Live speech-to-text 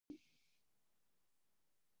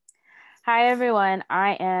Hi, everyone.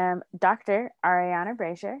 I am Dr. Ariana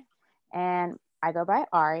Brazier, and I go by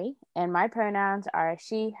Ari, and my pronouns are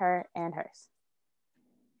she, her, and hers.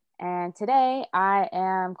 And today I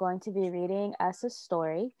am going to be reading us a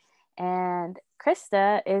story, and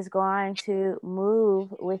Krista is going to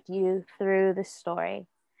move with you through the story.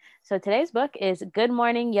 So today's book is Good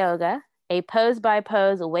Morning Yoga, a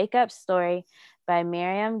pose-by-pose wake-up story by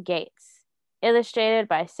Mariam Gates, illustrated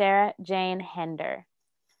by Sarah Jane Hender.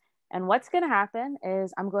 And what's going to happen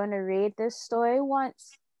is I'm going to read this story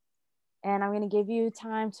once, and I'm going to give you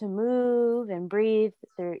time to move and breathe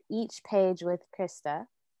through each page with Krista.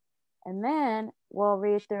 And then we'll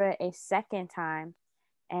read through it a second time,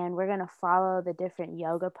 and we're going to follow the different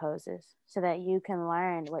yoga poses so that you can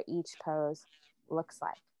learn what each pose looks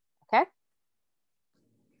like. Okay?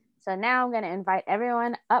 So now I'm going to invite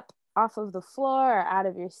everyone up off of the floor or out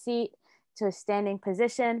of your seat to a standing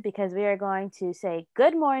position because we are going to say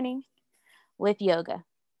good morning with yoga.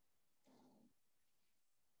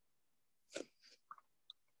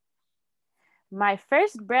 My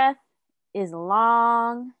first breath is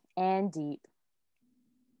long and deep.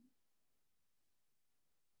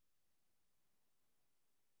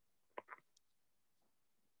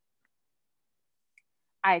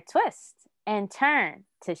 I twist and turn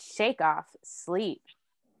to shake off sleep.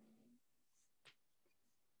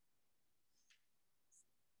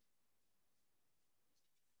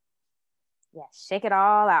 Yeah, shake it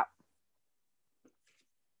all out.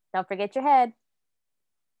 Don't forget your head.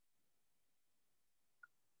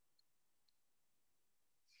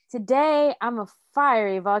 Today, I'm a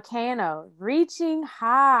fiery volcano reaching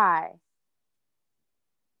high.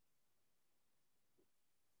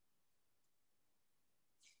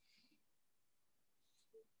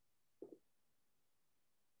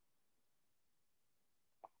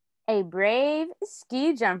 A brave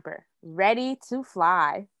ski jumper ready to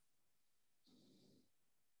fly.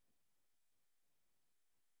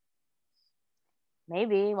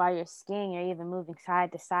 Maybe while you're skiing, you're even moving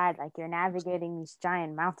side to side like you're navigating these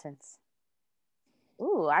giant mountains.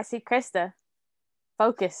 Ooh, I see Krista,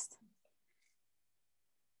 focused.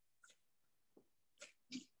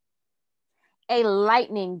 A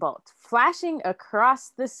lightning bolt flashing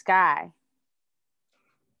across the sky.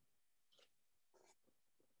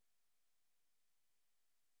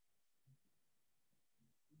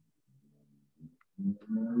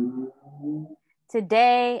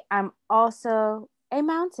 Today, I'm also a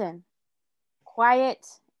mountain, quiet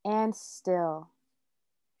and still.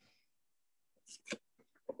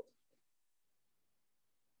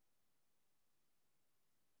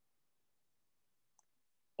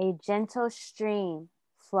 A gentle stream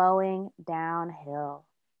flowing downhill.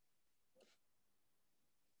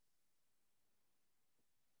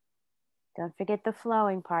 Don't forget the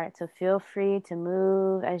flowing part, so feel free to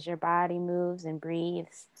move as your body moves and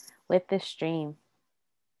breathes with the stream.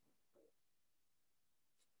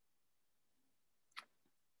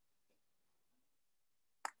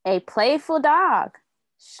 A playful dog,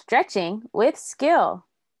 stretching with skill.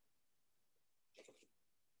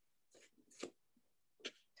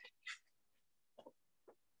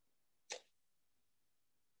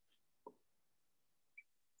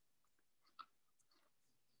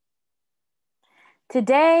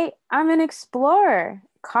 Today, I'm an explorer,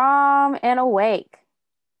 calm and awake.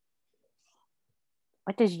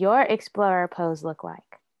 What does your explorer pose look like?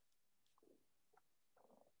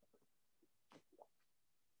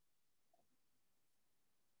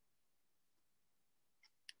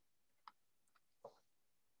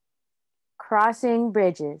 Crossing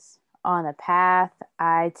bridges on the path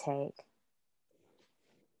I take.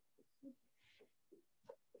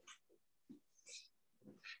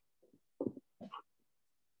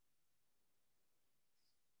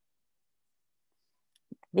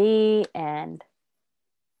 The end.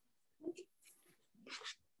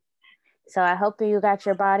 So I hope you got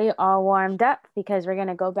your body all warmed up because we're going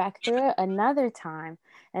to go back through it another time.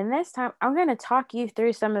 And this time I'm going to talk you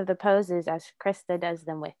through some of the poses as Krista does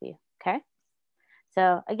them with you. Okay.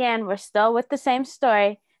 So again, we're still with the same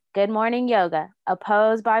story. Good morning yoga, a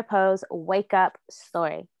pose by pose wake up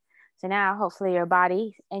story. So now hopefully your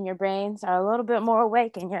body and your brains are a little bit more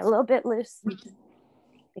awake and you're a little bit loose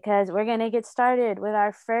because we're going to get started with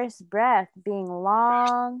our first breath being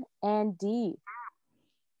long and deep.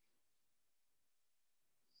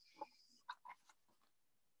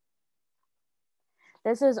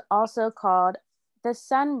 This is also called the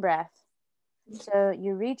sun breath. So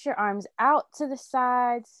you reach your arms out to the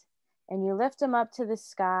sides and you lift them up to the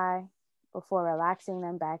sky before relaxing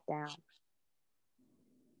them back down.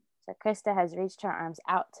 So Krista has reached her arms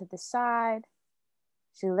out to the side.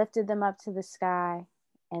 She lifted them up to the sky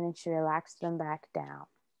and then you relax them back down.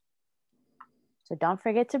 So don't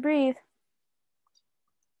forget to breathe.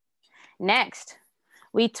 Next,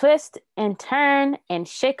 we twist and turn and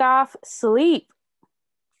shake off sleep.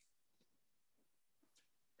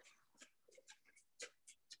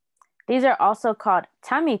 These are also called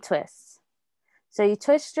tummy twists. So you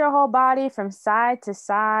twist your whole body from side to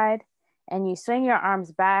side and you swing your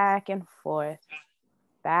arms back and forth,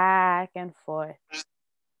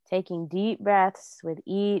 taking deep breaths with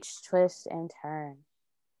each twist and turn.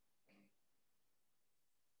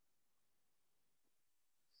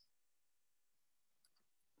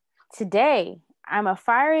 Today, I'm a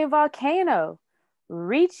fiery volcano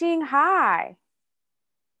reaching high.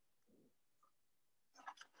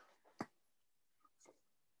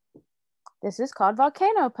 This is called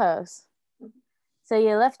volcano pose. So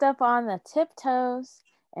you lift up on the tiptoes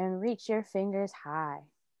and reach your fingers high.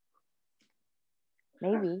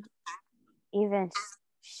 Maybe even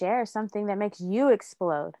share something that makes you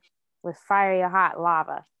explode with fiery hot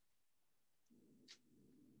lava.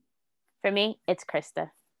 For me, it's Krista.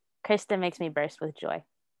 Krista makes me burst with joy.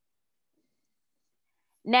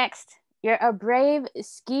 Next, you're a brave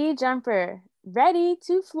ski jumper, ready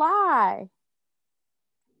to fly.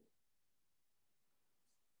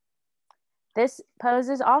 This pose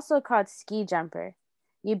is also called ski jumper.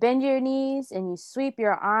 You bend your knees and you sweep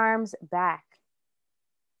your arms back.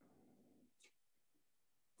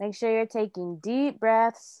 Make sure you're taking deep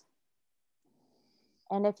breaths.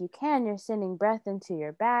 And if you can, you're sending breath into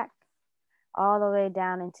your back, all the way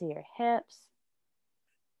down into your hips.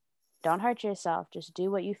 Don't hurt yourself. Just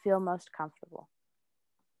do what you feel most comfortable.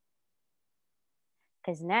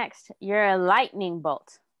 Because next, you're a lightning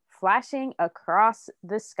bolt flashing across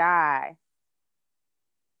the sky.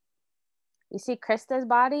 You see Krista's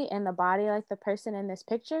body and the body like the person in this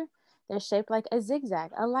picture? They're shaped like a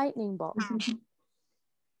zigzag, a lightning bolt.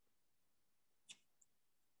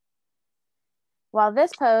 While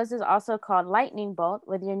this pose is also called lightning bolt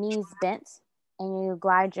with your knees bent and you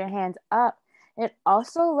glide your hands up, it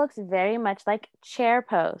also looks very much like chair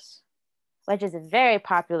pose, which is a very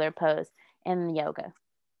popular pose in yoga.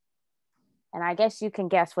 And I guess you can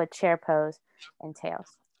guess what chair pose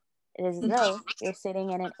entails. It is as though you're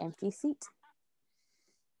sitting in an empty seat.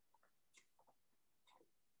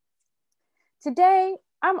 Today,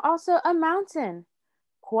 I'm also a mountain,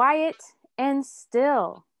 quiet and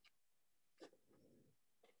still.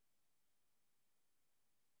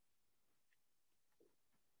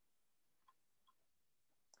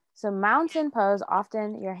 So mountain pose,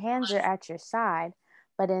 often your hands are at your side,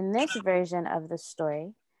 but in this version of the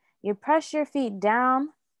story, you press your feet down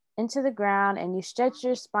into the ground and you stretch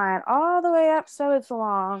your spine all the way up so it's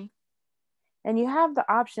long. And you have the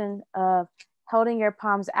option of holding your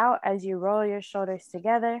palms out as you roll your shoulders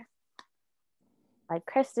together, like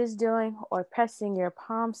Krista's doing, or pressing your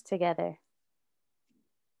palms together,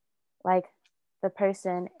 like the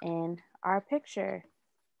person in our picture.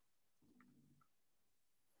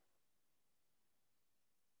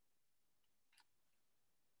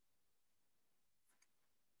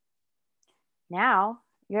 Now,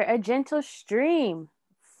 you're a gentle stream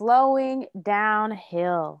flowing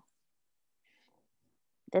downhill.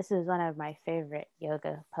 This is one of my favorite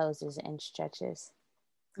yoga poses and stretches.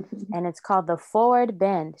 And it's called the forward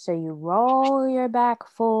bend. So you roll your back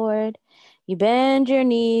forward, you bend your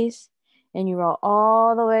knees, and you roll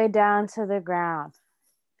all the way down to the ground,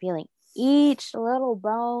 feeling each little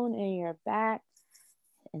bone in your back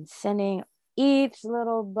and sending each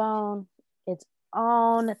little bone its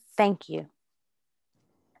own thank you.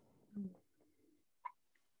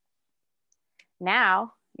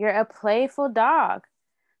 Now you're a playful dog,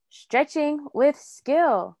 stretching with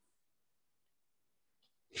skill.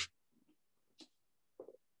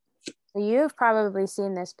 So you've probably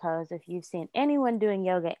seen this pose if you've seen anyone doing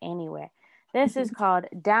yoga anywhere. This is called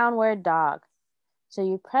downward dog. So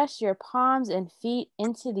you press your palms and feet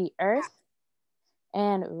into the earth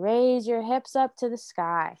and raise your hips up to the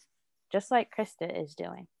sky, just like Krista is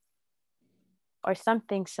doing, or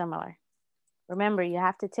something similar. Remember, you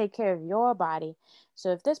have to take care of your body.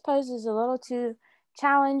 So if this pose is a little too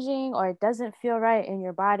challenging or it doesn't feel right in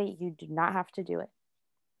your body, you do not have to do it.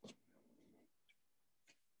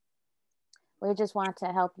 We just want to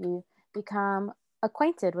help you become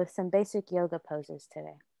acquainted with some basic yoga poses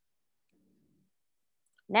today.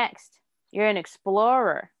 Next, you're an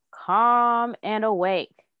explorer, calm and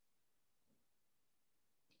awake.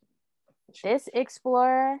 This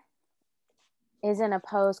explorer is in a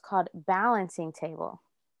pose called balancing table.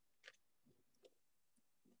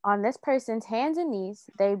 On this person's hands and knees,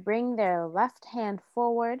 they bring their left hand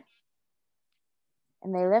forward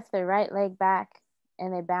and they lift their right leg back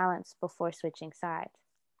and they balance before switching sides.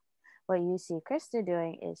 What you see Krista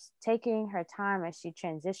doing is taking her time as she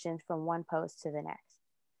transitions from one pose to the next.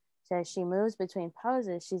 So as she moves between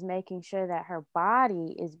poses, she's making sure that her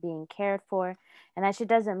body is being cared for and that she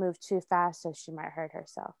doesn't move too fast so she might hurt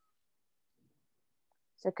herself.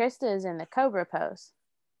 So Krista is in the cobra pose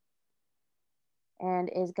and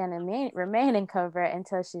is going to remain in cobra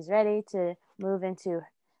until she's ready to move into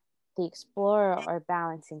the explorer or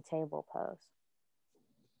balancing table pose.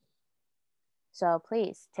 So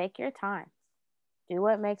please take your time. Do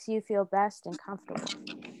what makes you feel best and comfortable.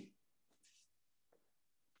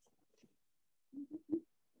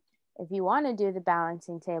 If you want to do the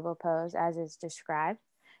balancing table pose as is described,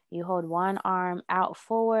 you hold one arm out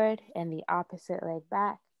forward and the opposite leg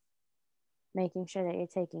back, making sure that you're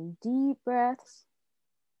taking deep breaths.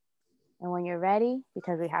 And when you're ready,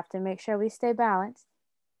 because we have to make sure we stay balanced,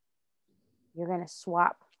 you're going to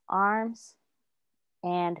swap arms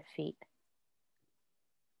and feet.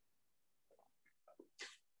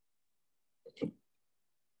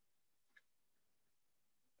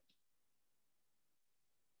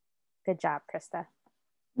 Good job, Krista.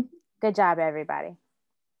 Good job, everybody.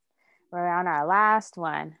 We're on our last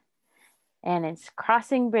one, and it's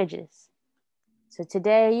crossing bridges. So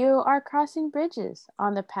today you are crossing bridges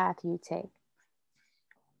on the path you take.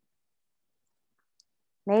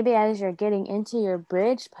 Maybe as you're getting into your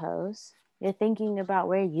bridge pose, you're thinking about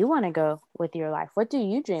where you want to go with your life. What do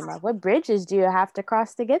you dream of? What bridges do you have to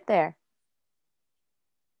cross to get there?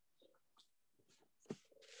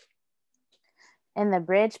 In the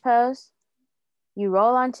bridge pose, you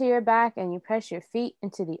roll onto your back and you press your feet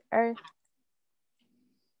into the earth.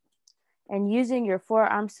 And using your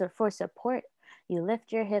forearms for support, you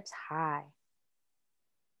lift your hips high.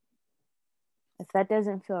 If that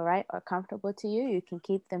doesn't feel right or comfortable to you, you can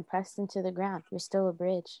keep them pressed into the ground. You're still a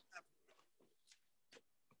bridge.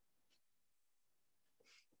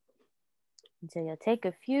 And so you'll take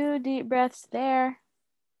a few deep breaths there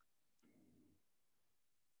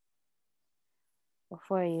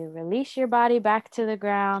before you release your body back to the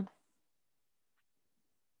ground.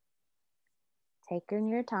 Taking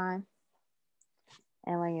your time.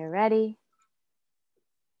 And when you're ready,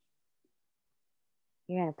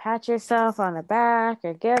 you're going to pat yourself on the back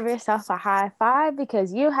or give yourself a high five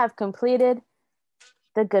because you have completed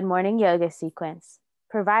the Good Morning Yoga sequence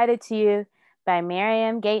provided to you by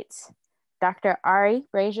Mariam Gates, Dr. Ari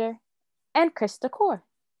Brazier, and Krista Kohr.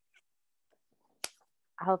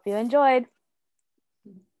 I hope you enjoyed.